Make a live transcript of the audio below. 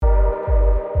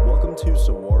Welcome to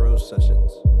Saguaro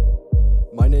Sessions.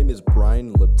 My name is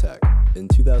Brian Liptak. In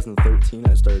 2013,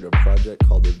 I started a project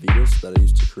called Avitas that I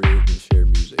used to create and share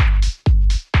music.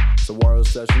 Saguaro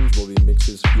Sessions will be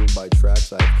mixes fueled by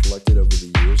tracks I have collected over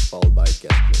the years, followed by a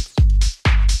guest mix.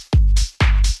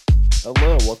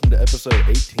 Hello, welcome to episode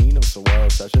 18 of Saguaro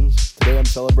Sessions. Today I'm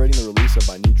celebrating the release of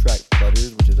my new track,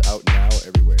 Pleasures, which is out now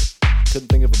everywhere. Couldn't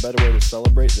think of a better way to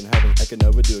celebrate than having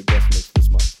Ekanova do a guest mix this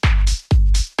month.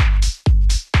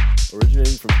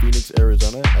 Originating from Phoenix,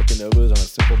 Arizona, Ekanova is on a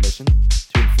simple mission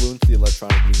to influence the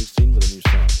electronic music scene with a new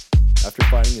sound. After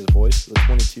finding his voice, the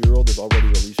 22-year-old has already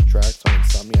released tracks on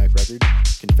Insomniac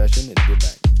Records, Confession, and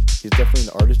Dibbang. He's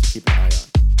definitely an artist to keep an eye on.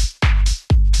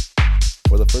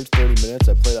 For the first 30 minutes,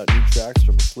 I played out new tracks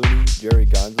from Flutie, Jerry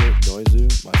Gonzalez, Noizu,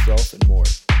 myself, and more.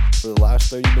 For the last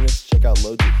 30 minutes, check out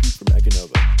loads of heat from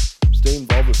Ekanova. Stay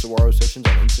involved with Saguaro Sessions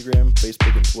on Instagram,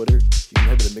 Facebook, and Twitter. You can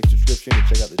head to the mix description and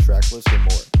check out the track list for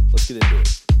more. Let's get into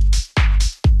it.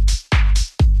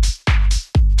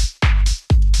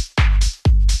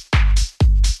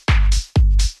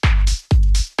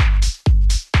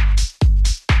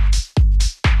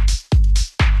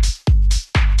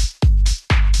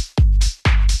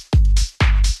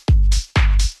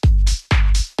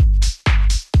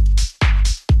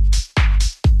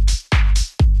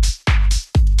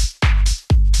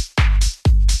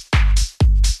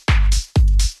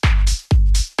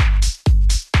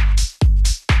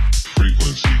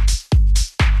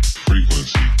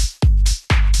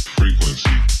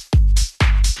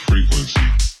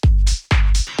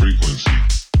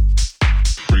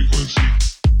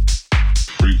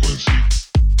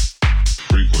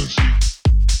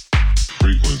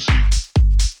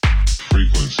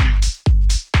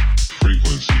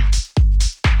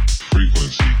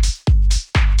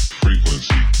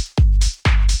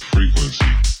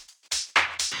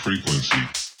 Frequency.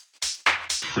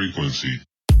 Frequency.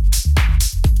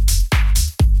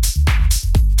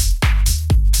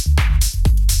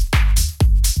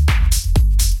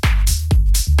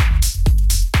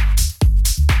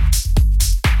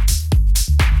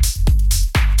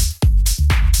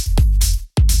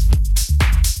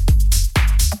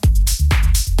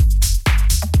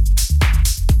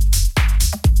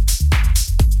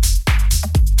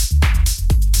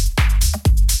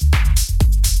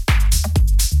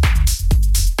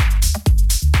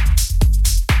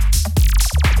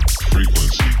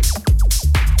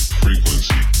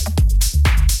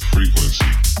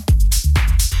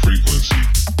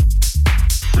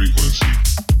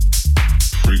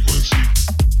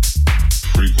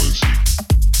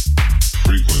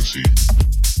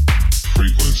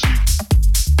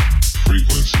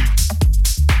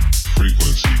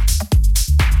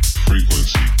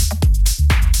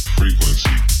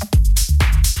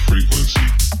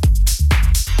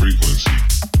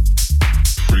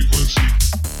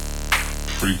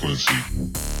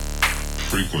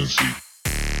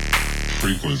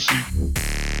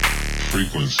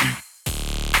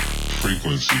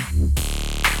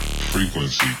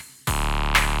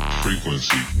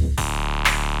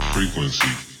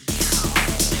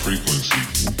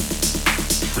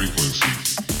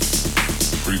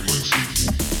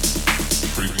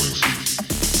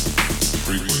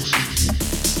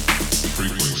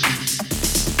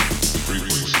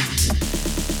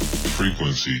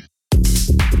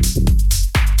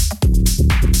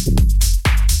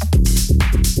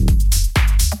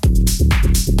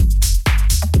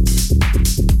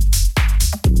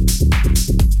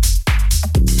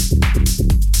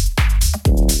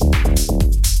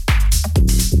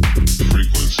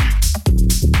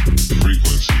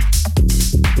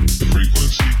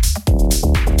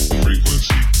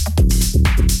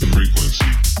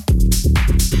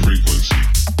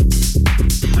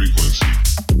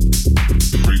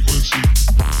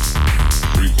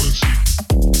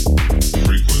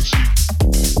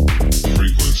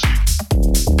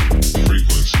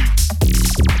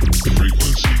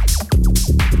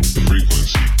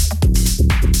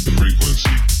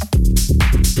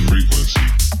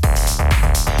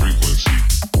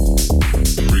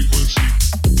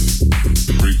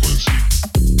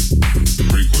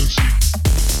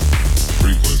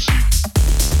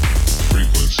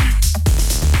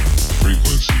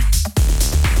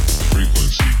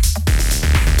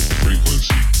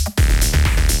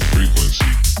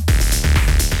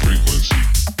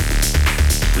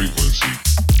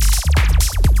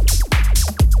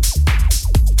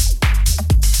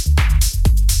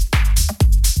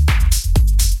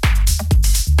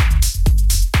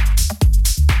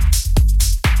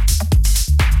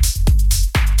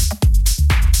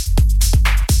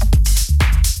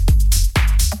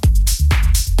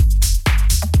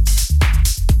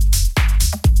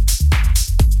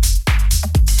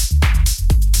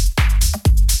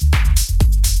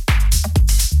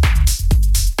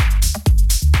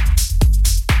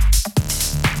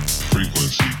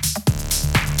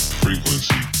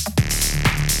 frequency.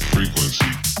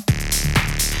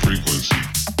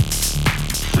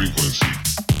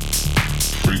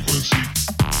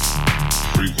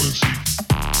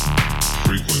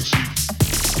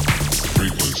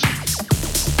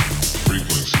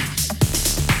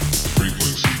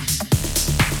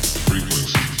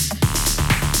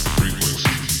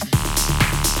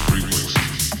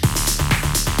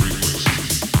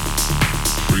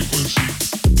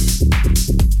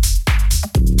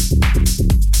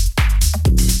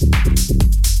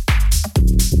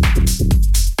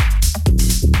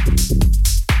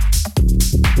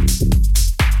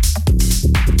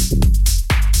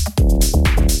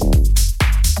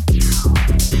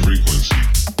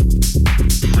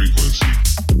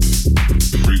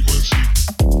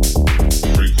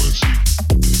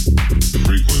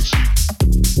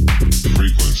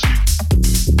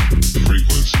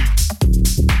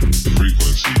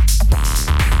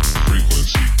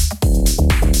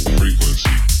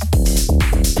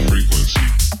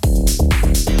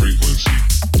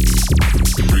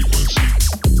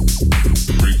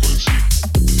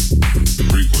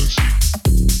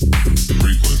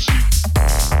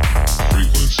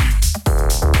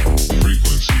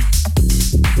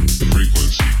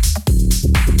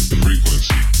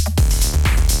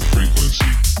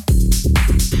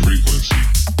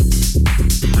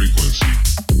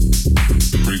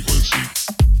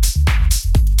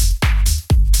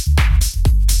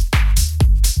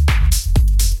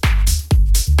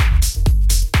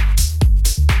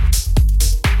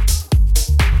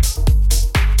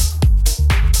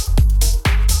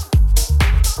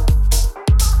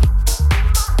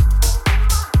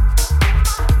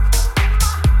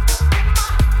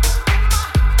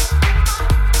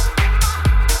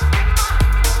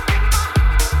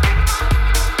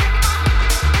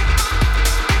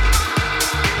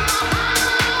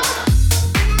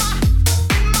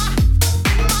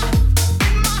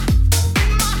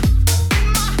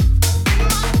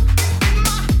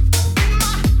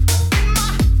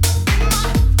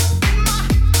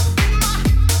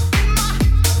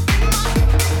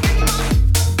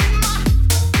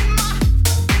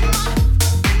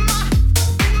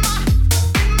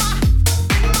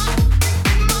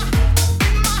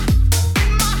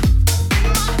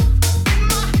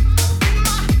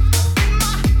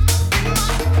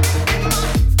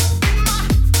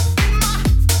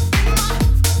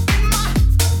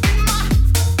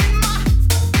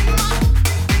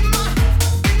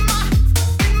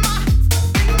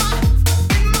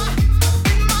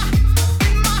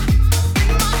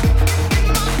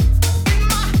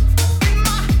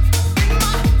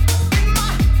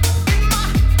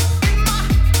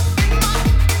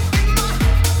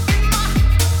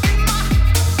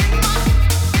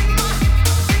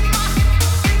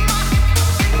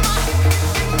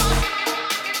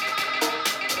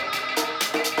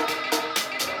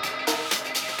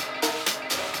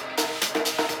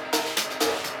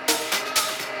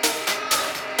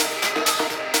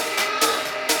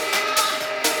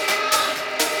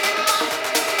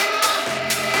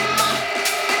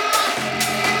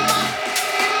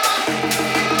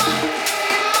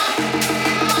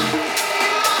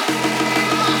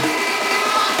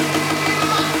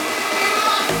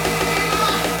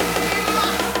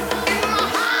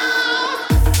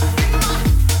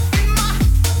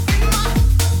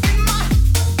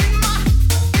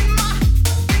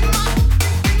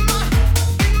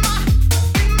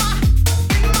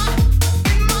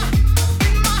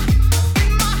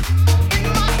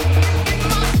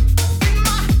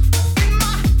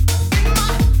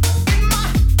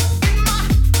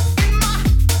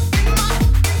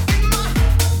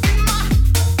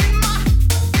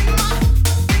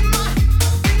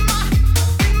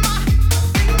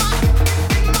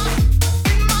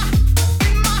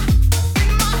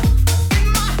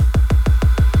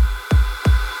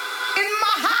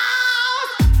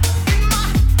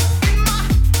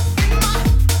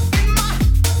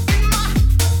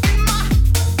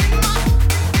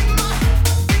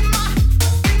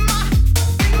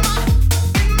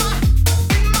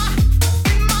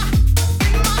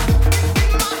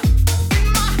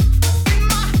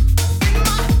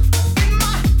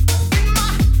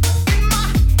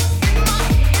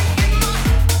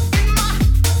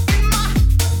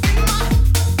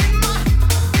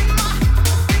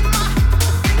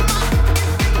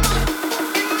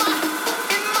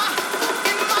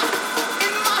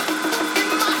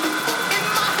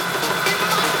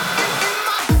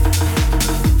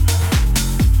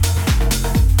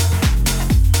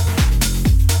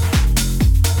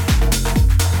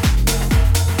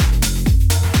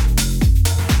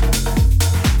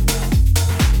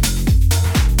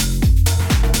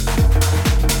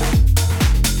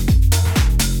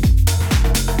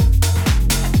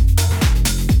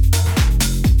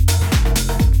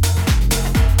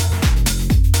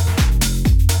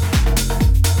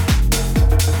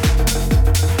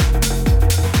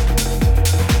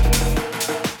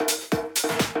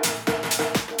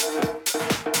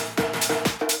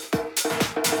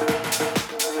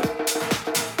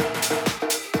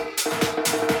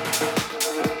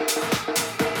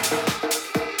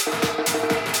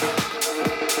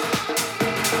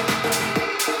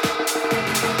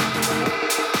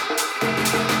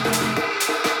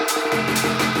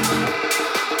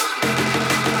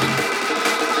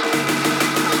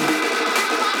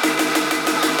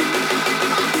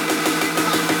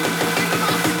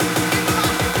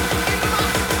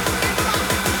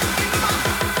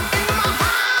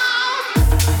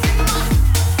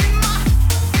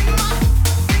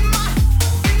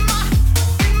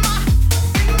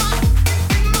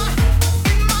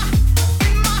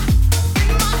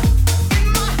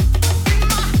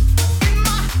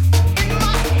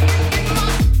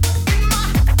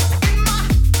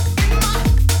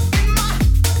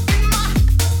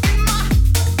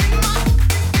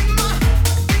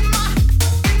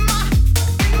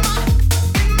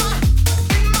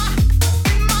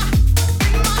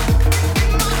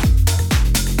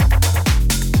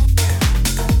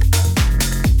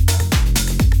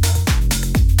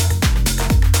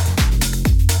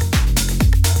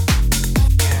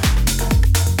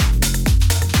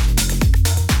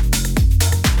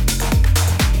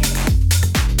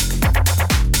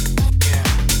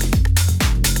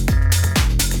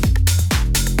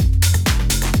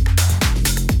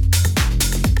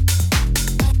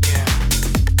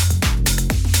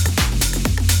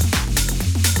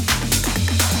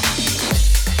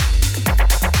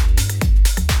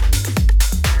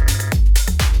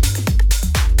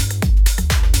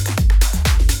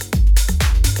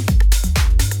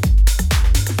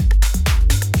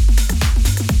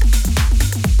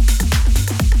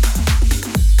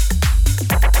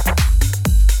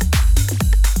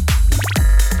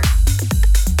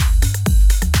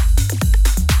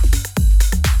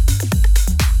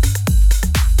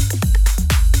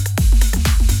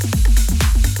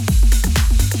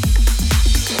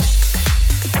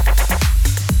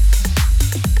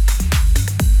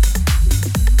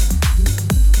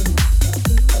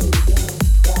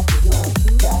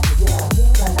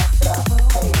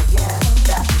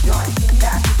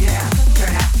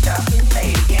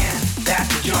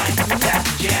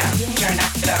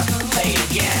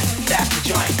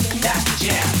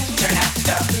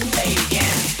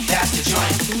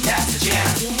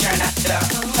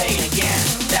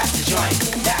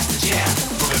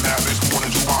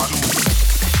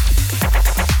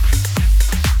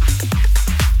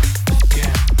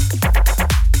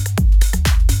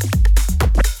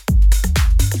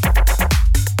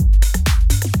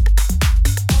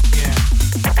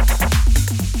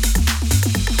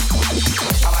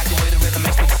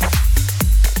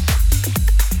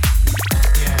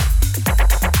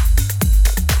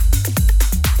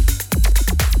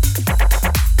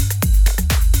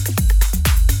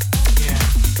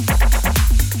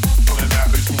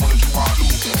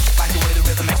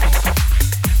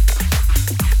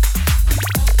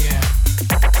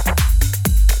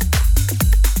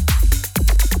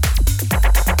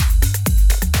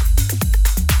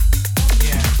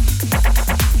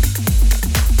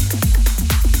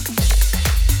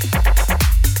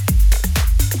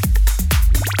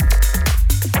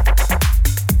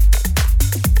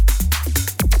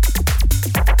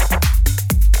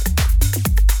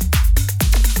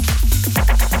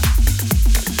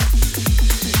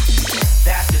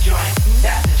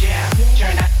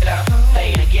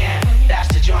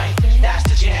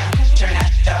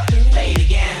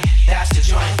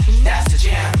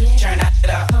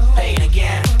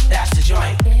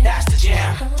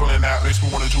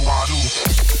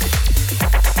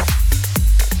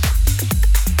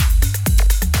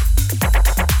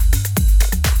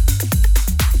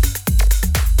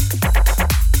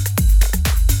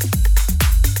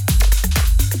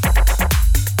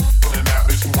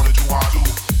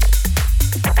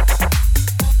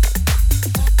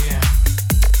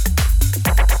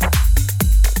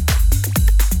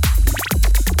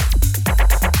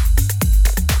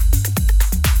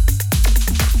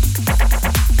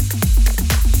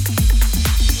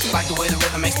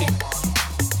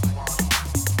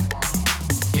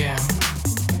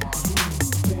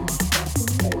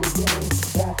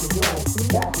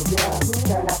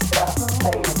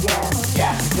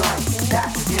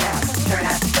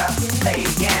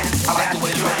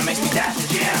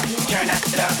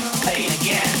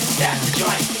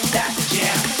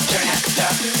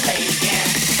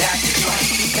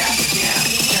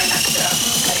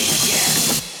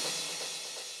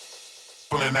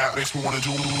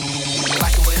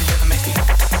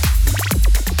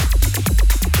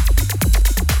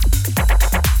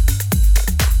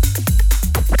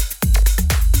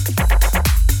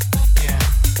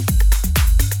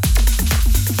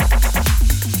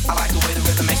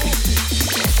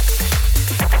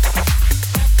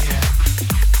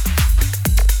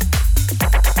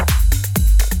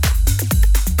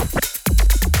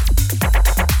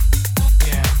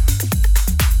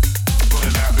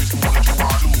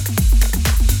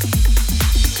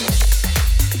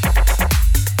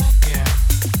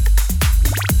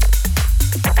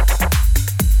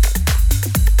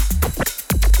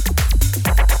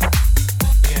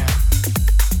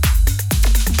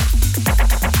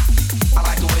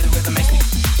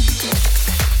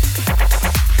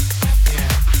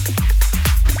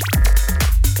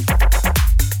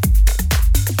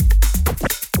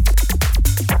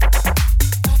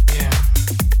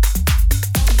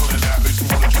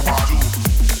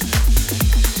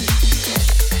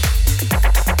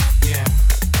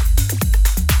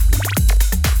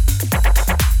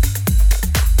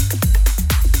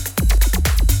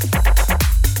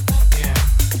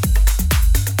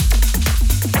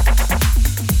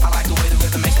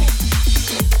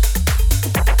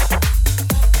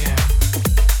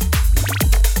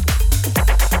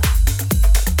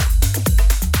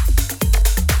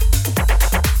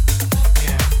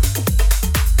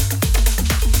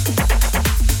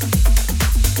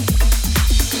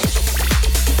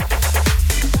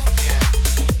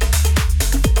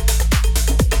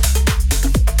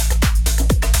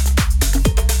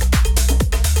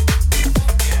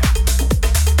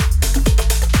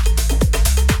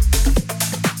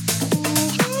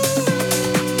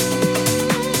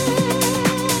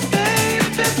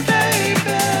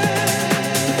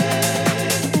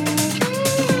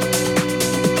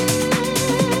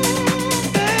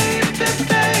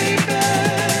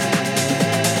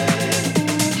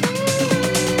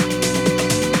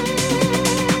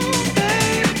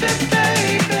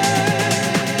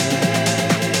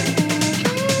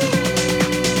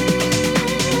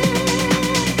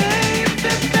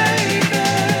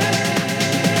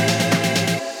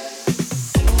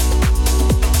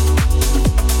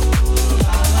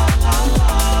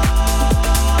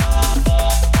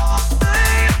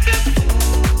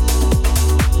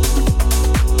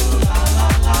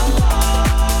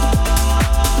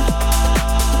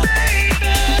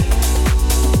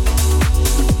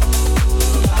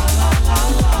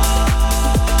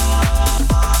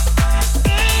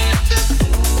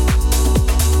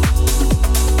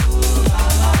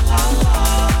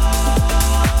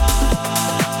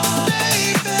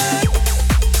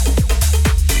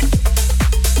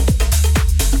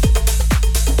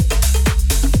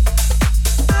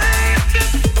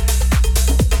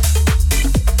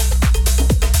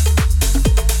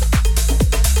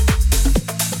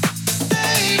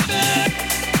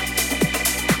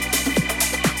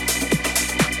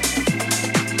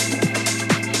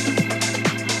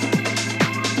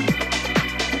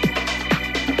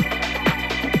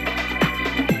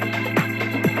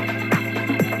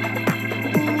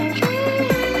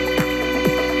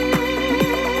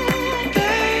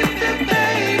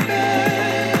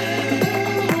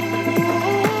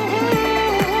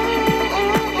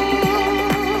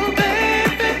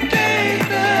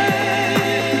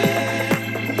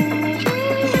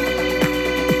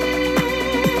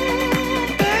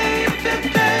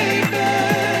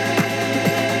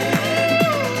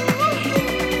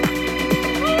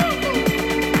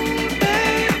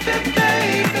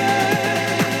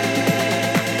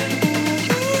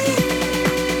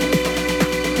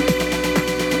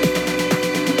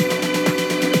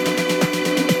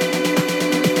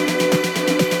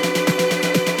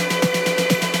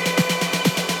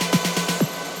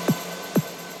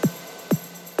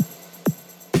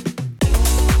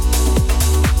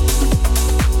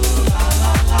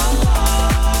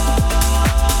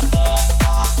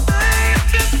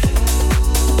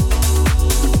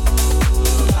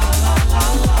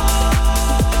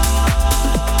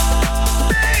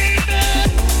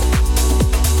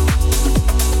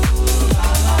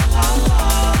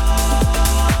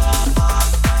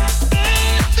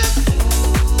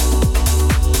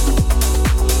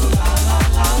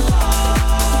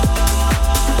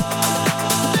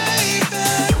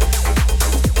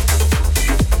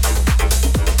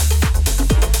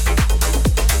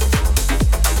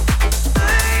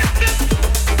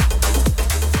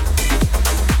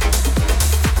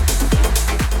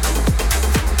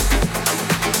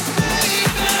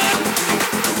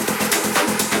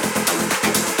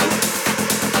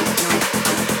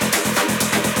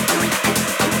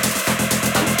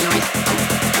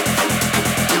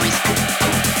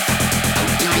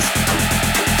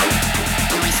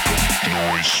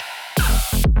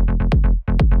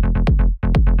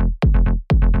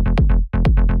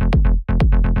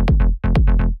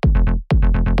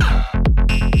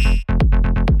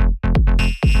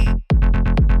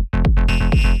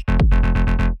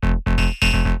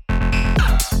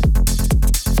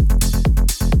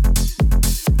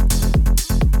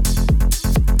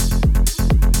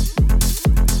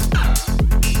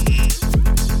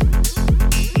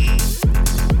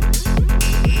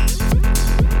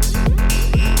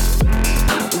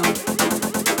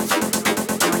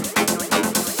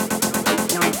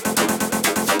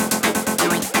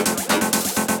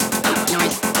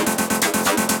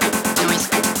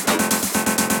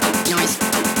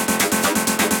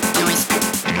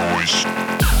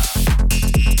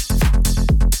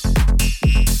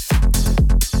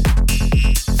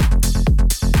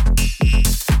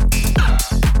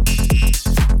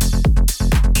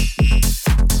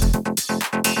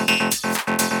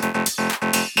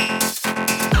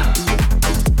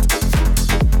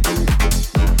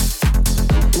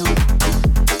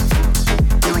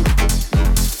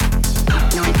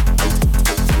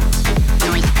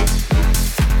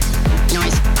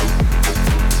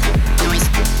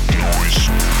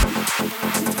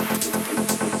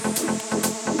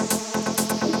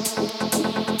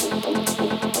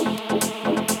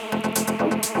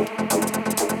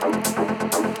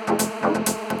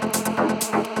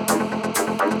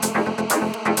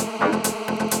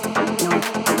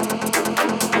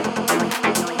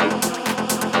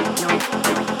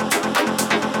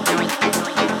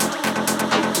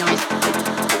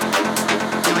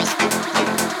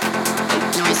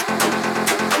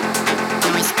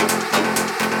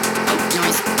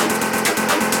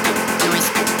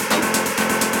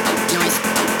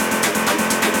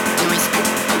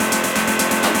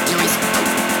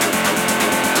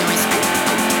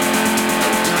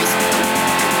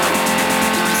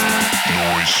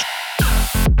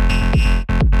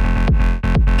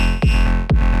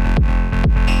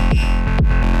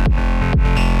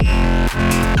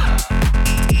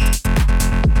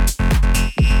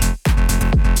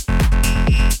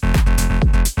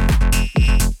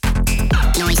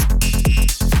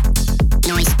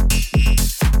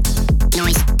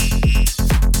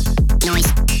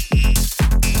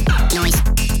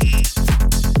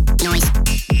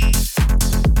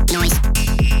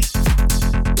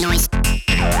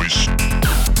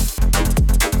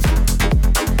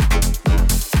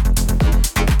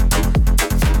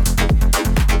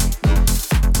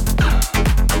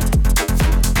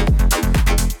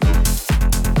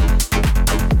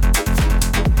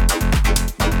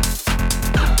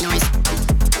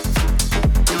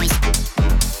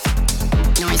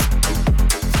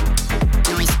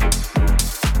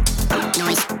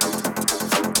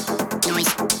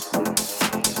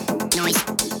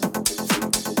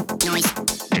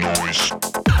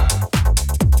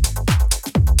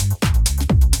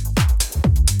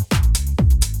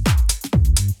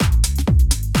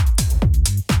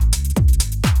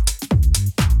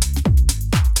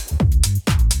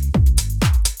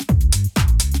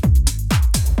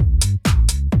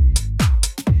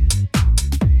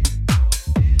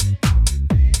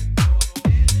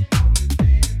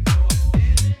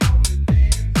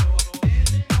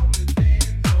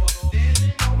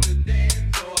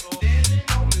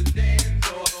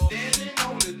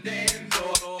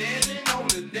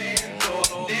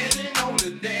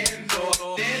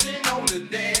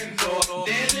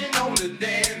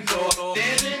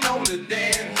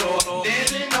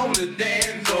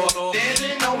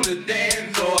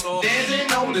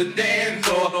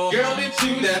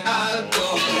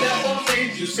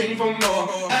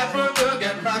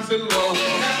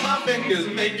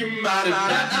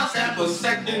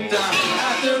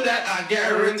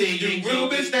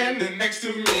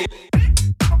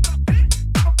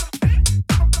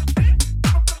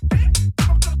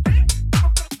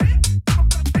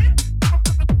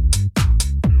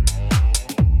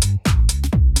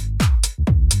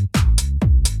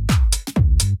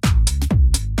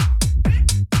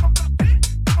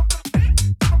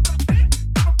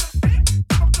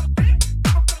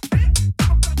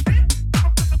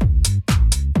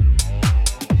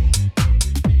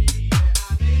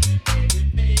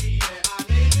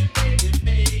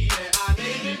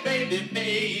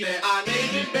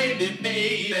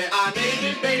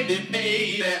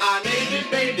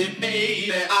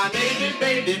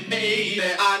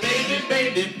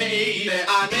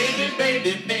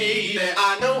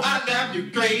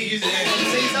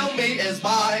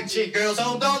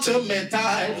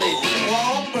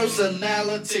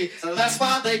 frequency. That's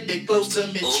why they get close to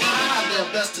me, try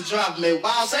their best to drive me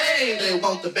wild. Say they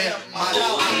want the best. My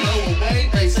dog, I go away.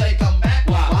 They say come back.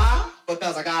 Why?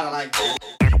 Because I got it like that.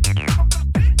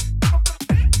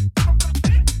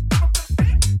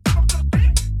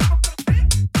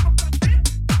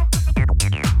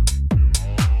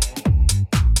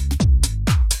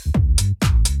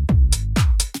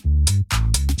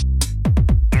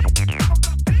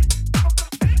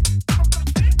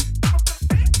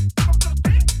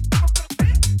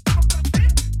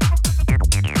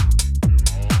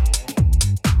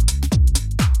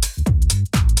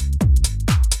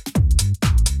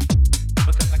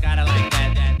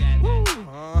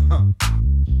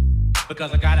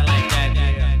 Because I got it like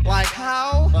that. Like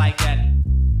how? Like that.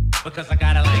 Because I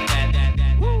got it like that.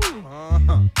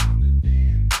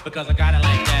 Because I got it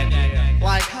like that.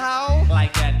 Like how?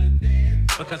 Like that.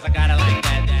 Because I got it like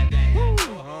that.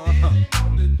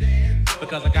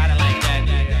 Because I got it like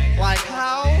that. Like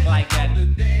how? Like that.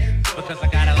 Because I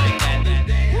got it like that.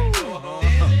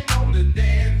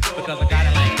 Because I got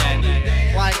it like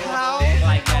that. Like how?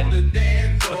 Like that.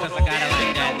 Because I got it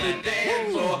like that.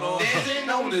 Dancing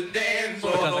on the dance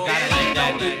floor. Because I got it like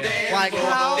that. Like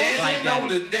how? Like that. On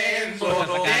the dance floor. Because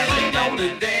I got it like that. On the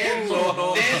dance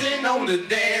floor. Dancing on the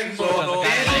dance floor. Because I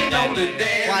got it like that. On the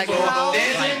dance floor.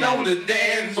 Dancing on the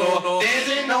dance floor.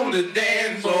 Dancing on the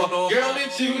dance floor. Girl,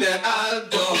 it's you that I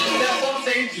adore. Step on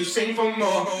stage, you sing for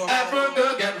more.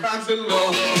 Africa got rocks galore.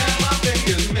 Now my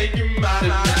fingers make you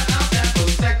mine. I'll step a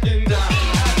second time.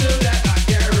 After that, I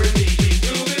guarantee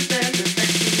you'll be standing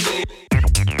next to me.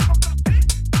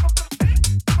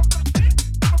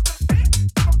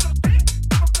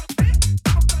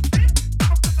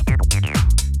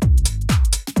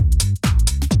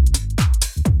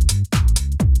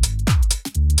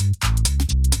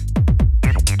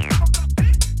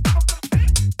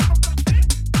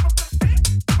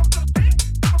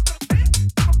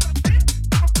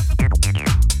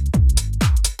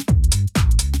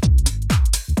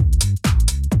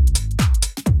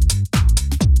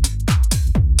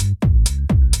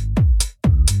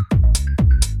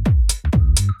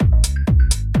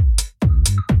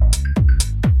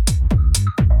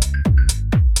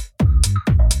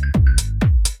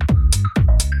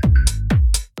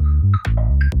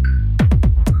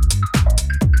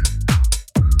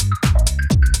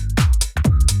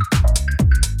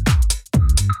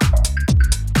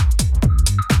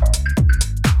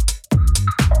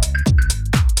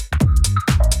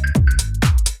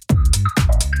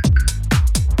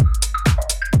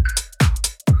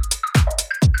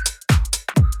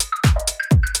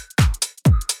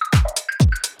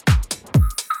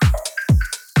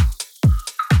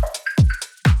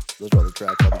 Those are all the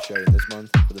tracks I'll be sharing this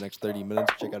month. For the next 30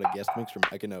 minutes, check out a guest mix from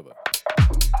Ekanova.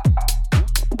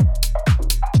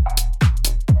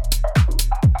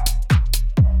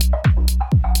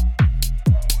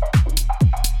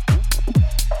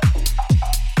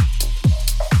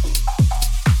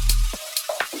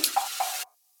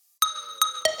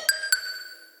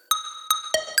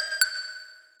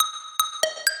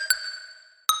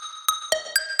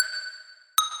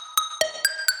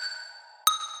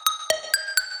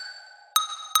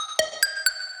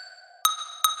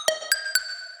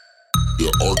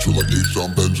 Archer like H.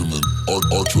 Benjamin.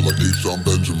 Archer like H.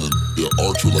 Benjamin. Yeah,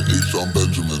 Archer like H.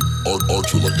 Benjamin.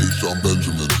 Archer like H.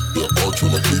 Benjamin. Yeah, Archer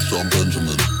like H.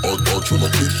 Benjamin. Archer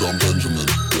like H. Benjamin.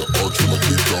 Yeah, Archer like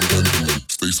H. Benjamin.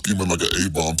 Stay scheming like an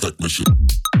A-bomb technician.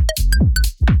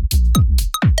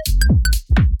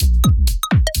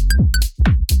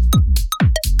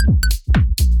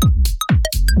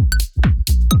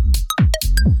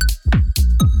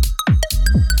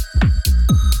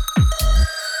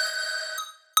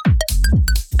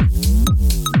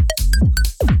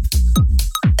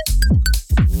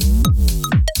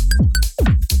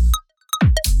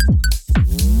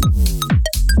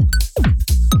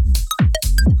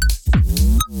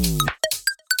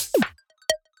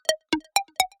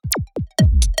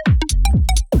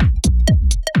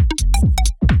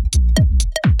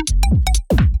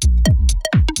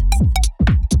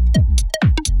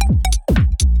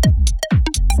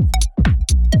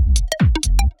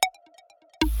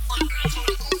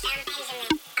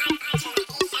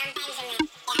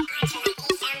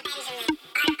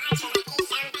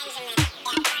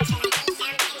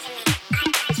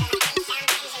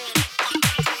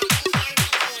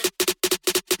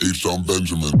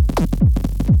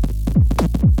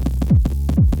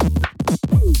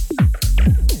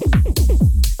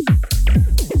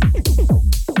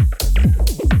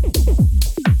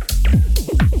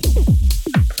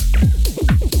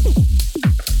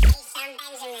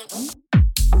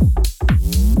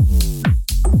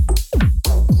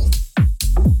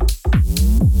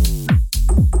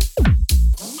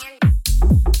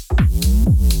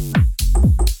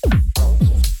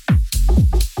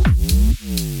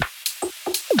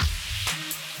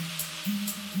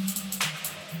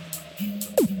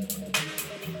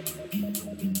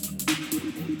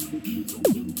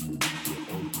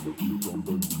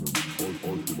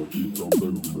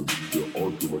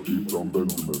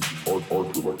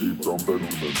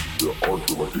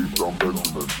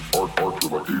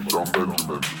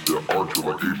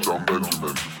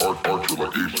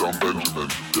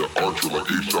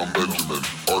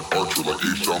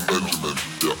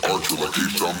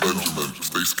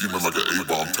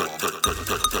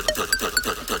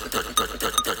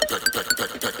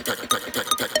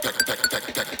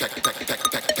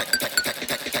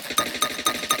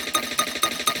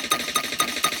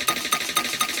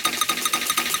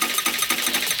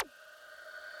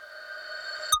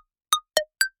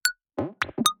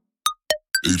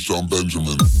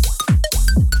 Benjamin.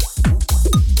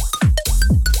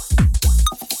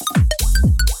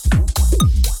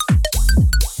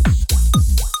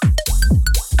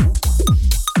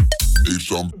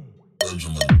 H.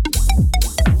 Benjamin.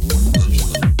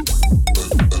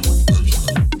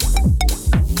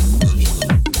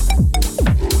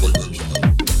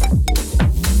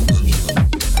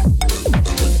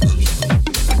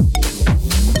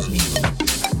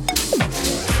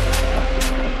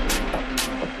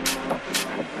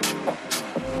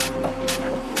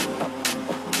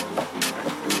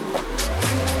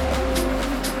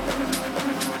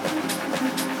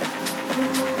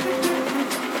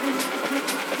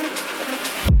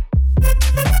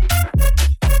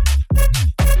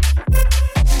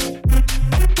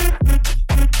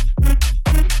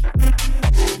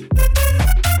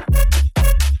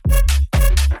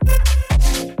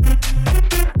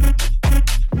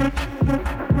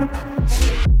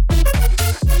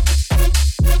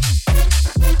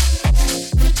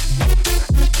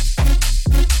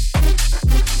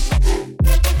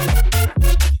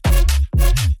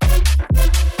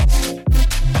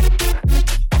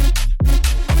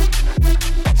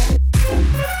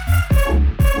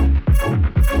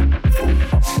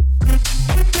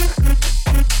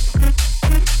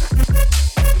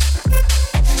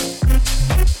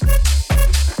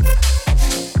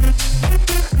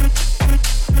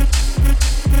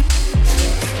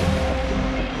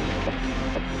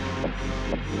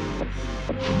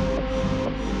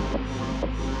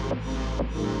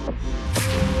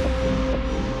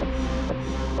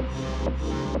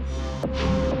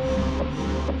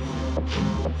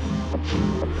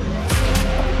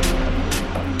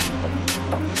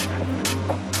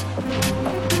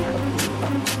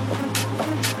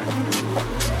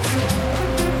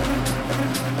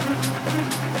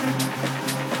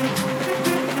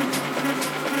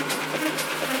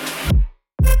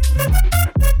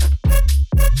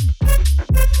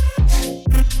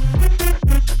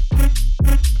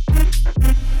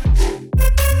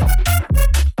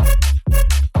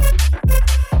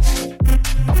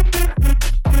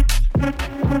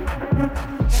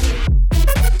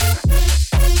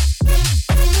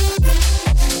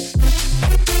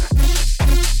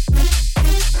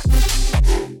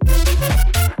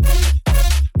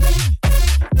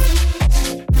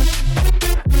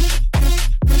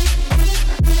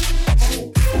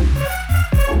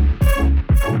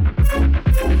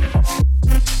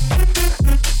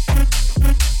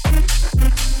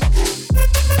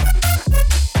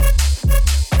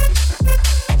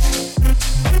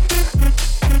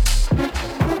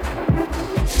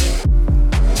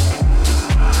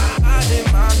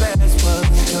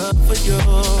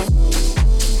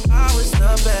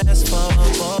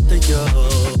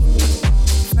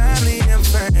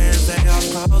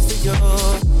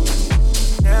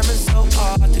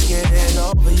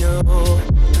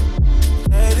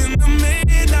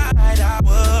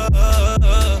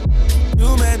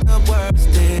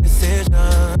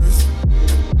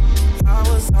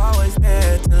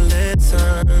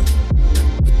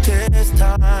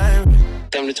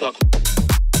 Time to talk.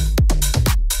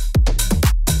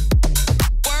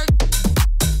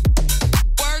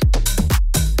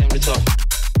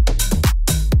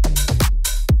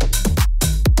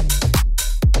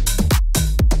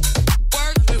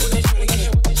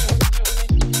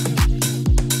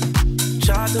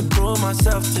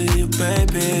 Myself to you,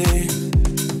 baby.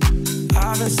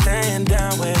 I've been staying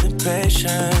down waiting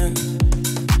patient,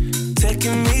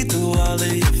 taking me through all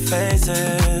of your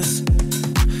phases.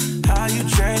 How you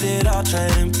traded all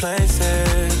trading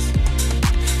places.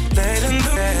 Laid in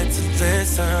the bed to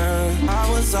listen. I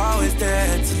was always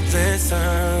there to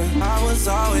listen. I was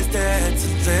always there to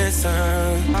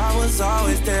listen. I was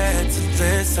always there to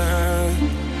listen.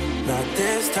 Not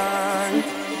this time.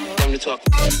 Time to talk.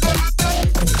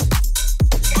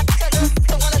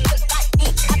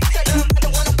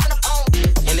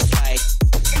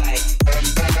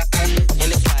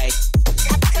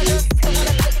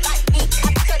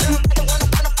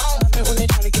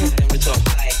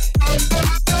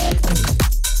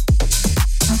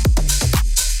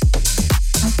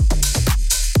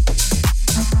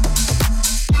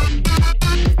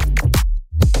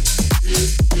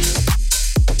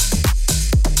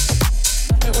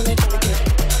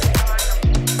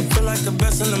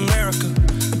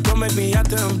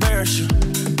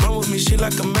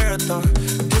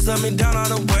 Let me down all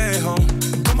the way home.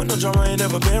 Come with no drama, ain't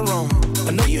never been wrong.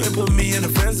 I know you ain't put me in the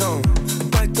friend zone.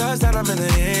 Like touchdown, I'm in the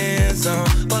end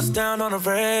zone. Bust down on the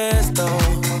resto.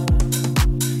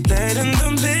 Late in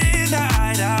the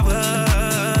midnight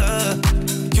hour,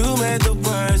 you made the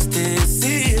worst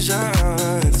decisions.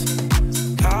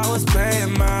 I was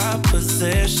playing my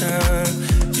position.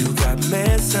 You got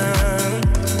missing.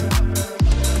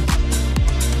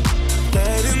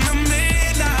 Late in the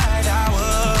midnight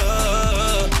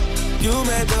hour, you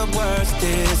made the worst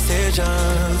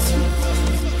decisions.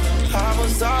 I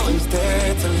was always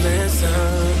there to listen.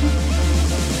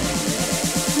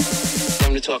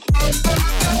 Time to talk.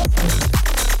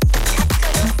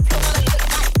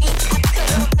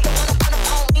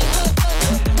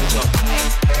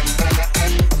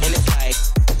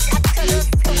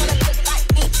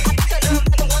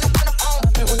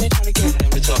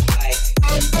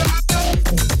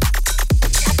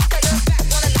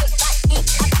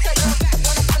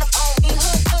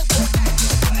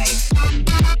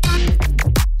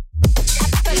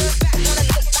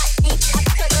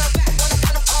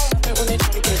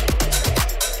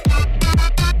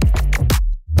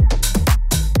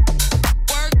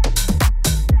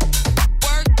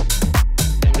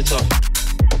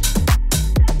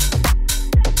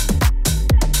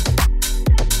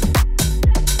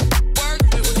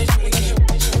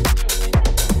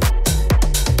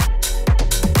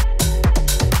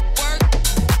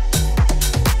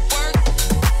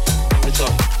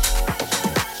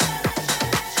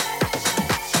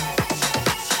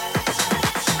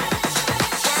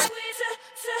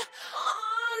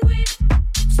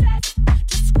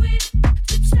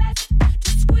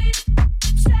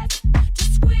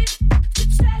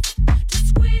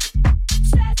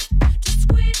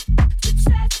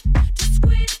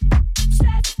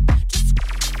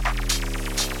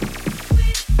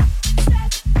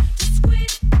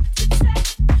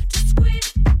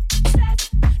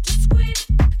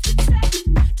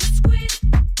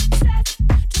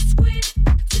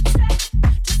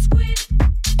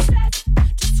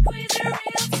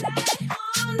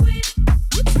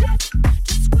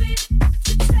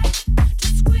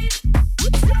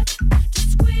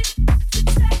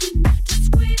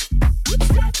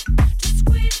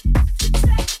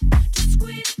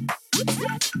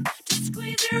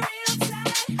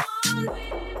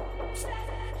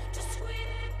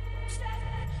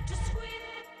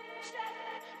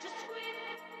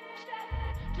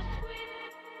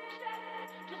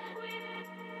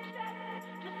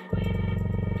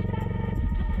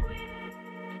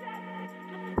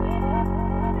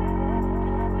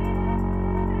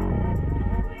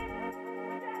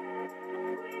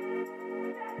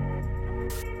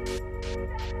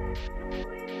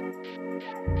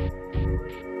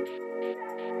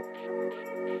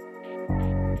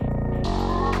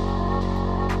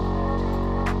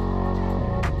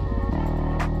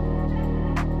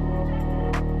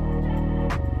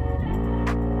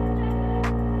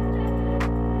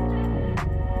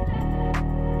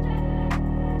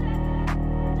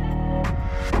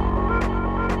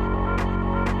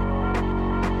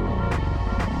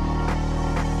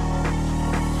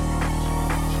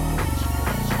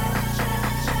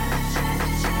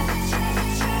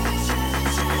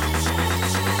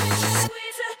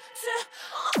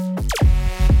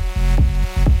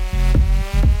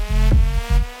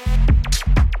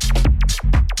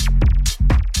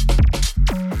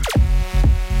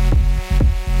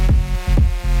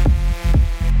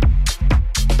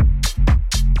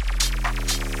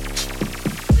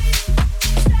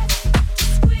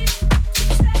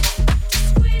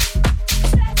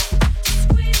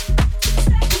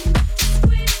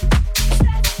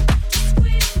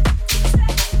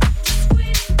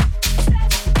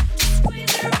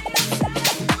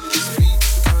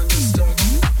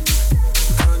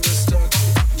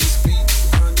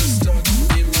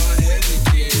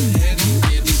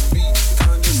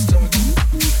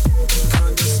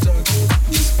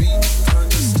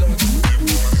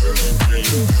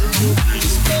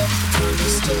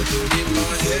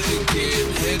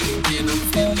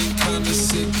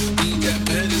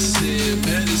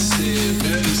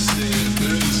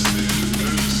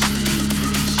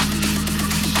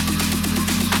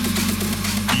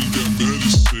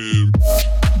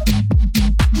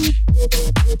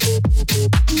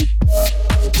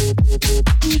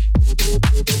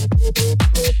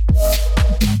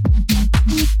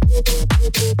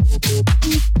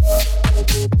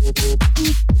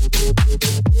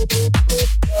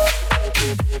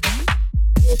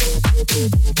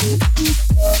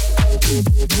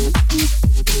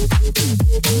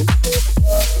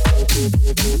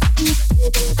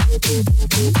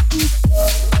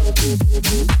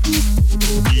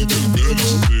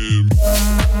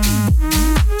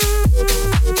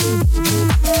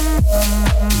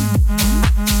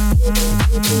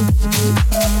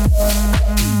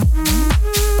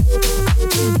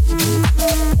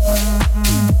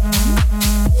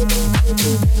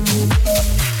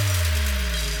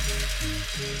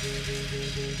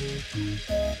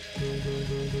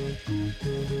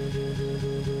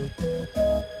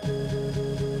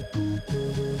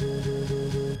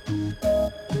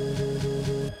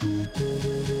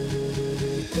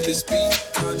 This beat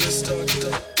kinda stuck.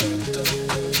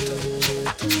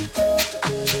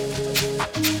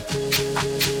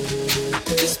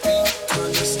 This beat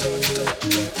kinda stuck.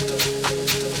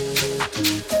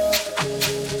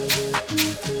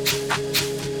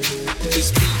 This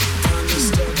beat kinda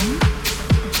stuck.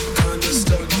 Kinda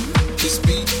stuck. This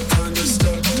beat kinda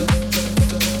stuck.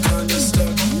 Kinda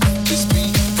stuck. This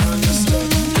beat kinda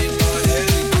stuck in my head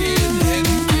again.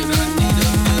 I need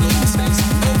a little taste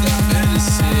of that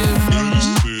medicine.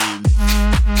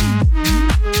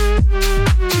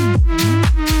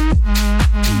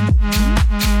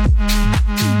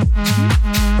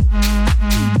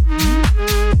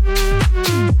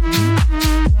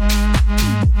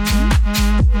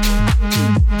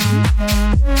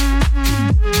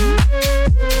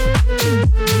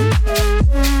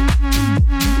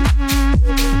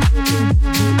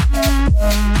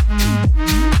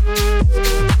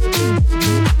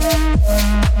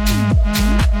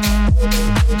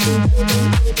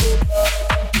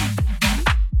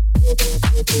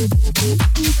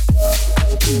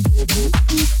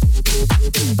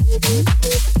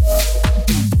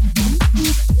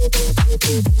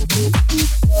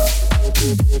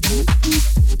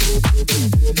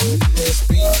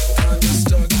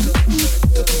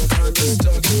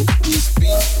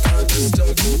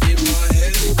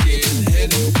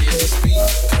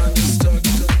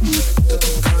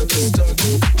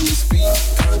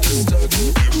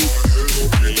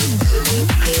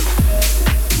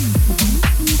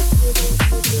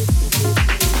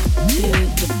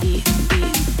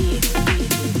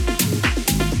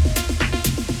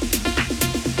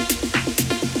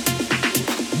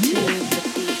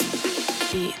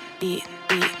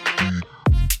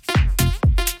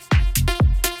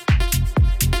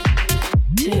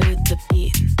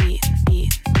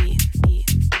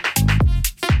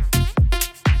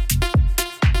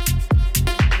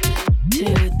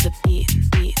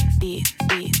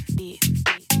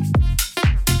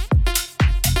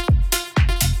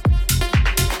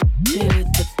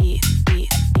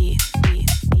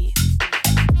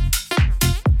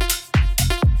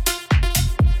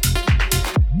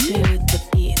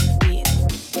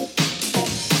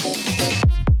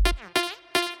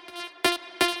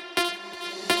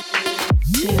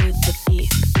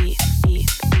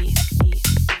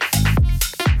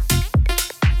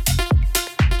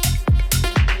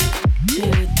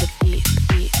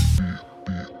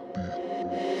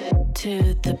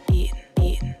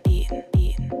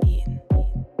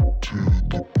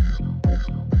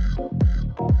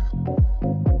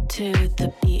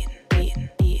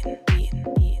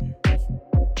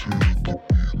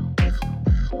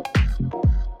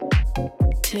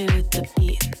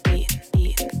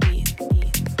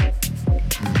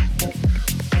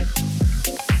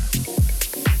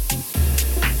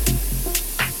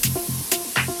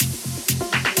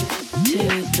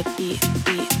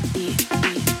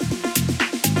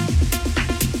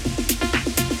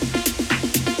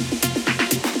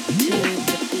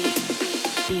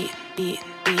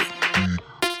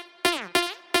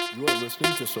 You are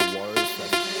listening to Saguaro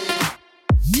Sessions.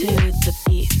 To the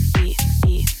beat, beat,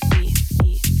 beat, beat,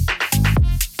 beat.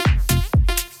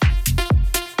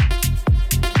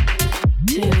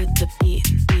 To the beat,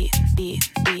 beat, beat,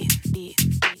 beat, beat.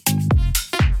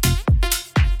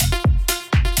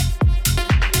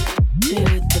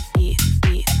 To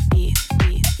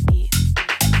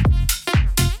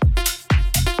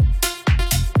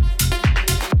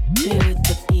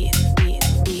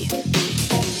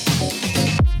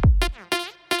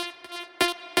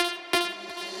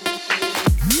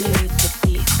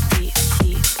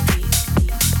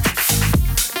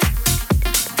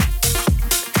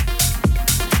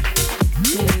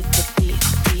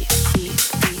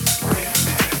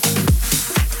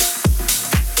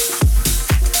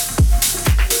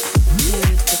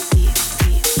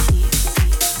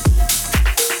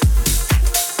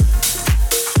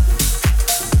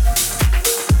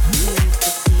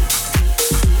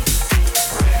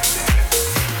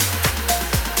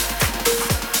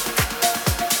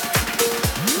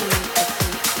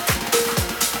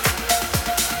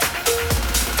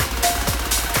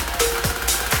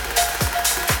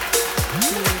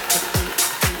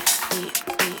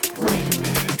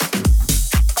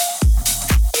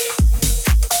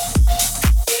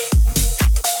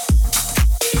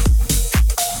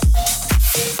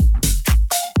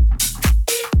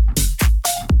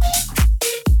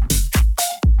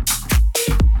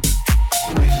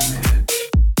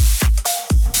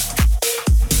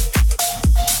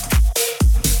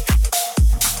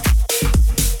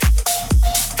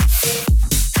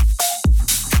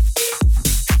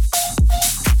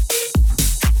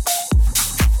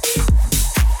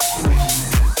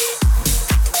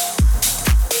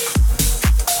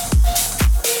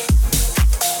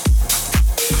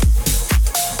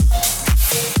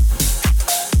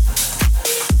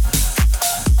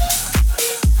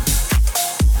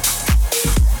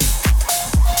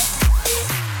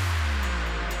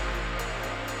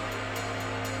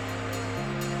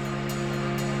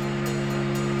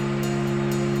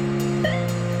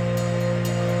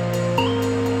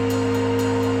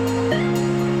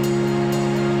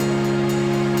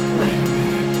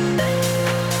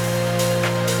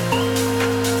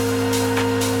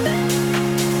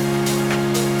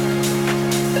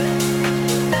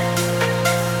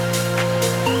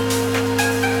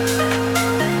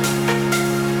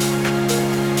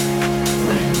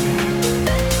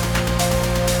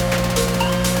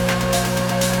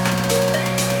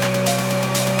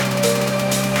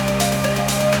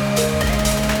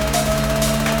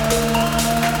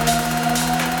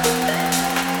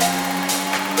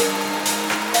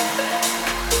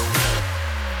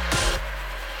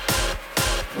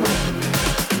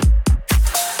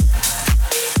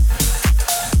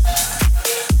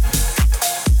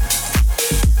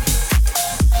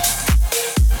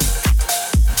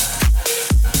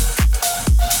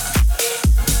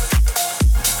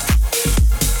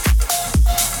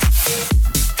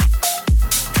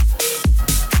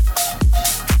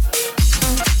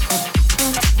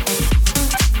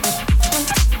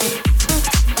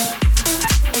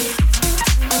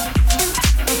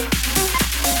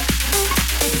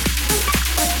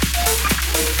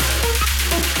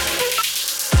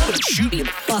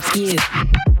you.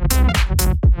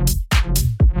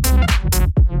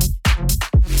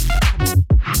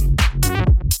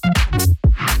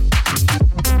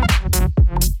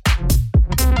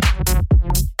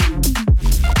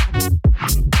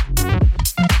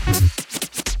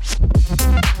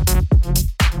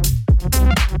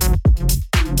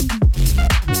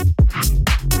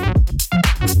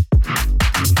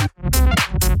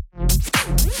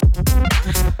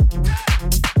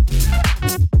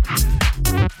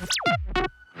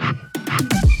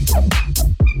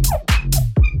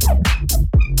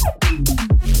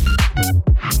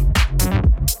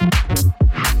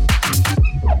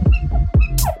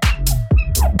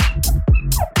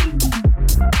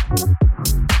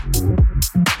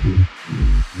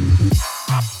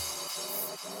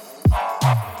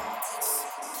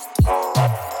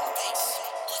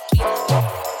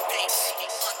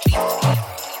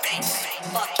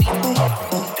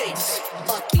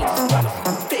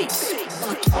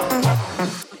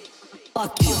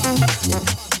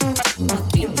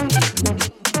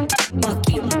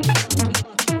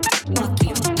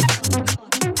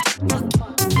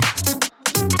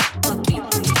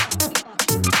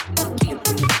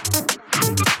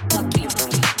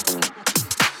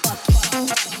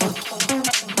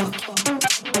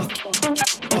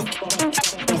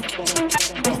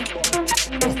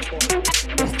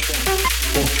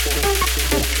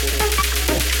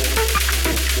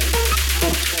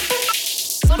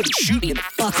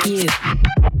 Fuck you.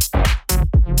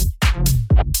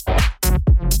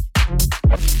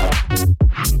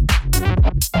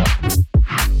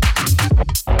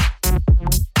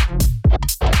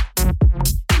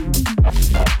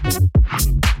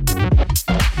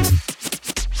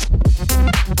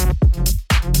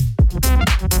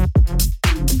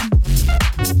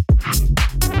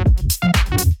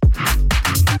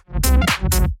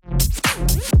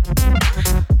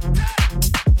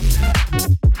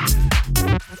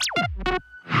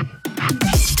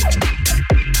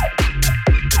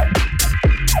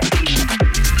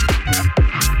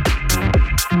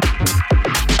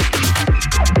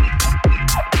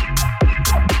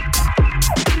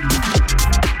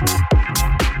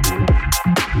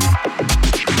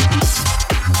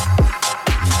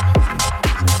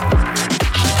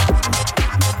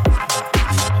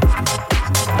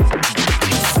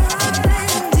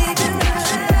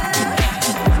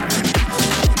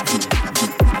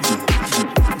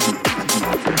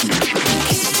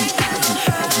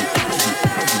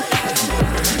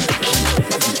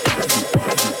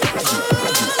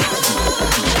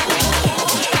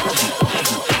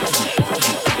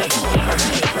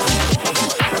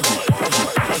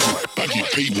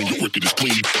 When your work it is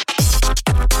clean.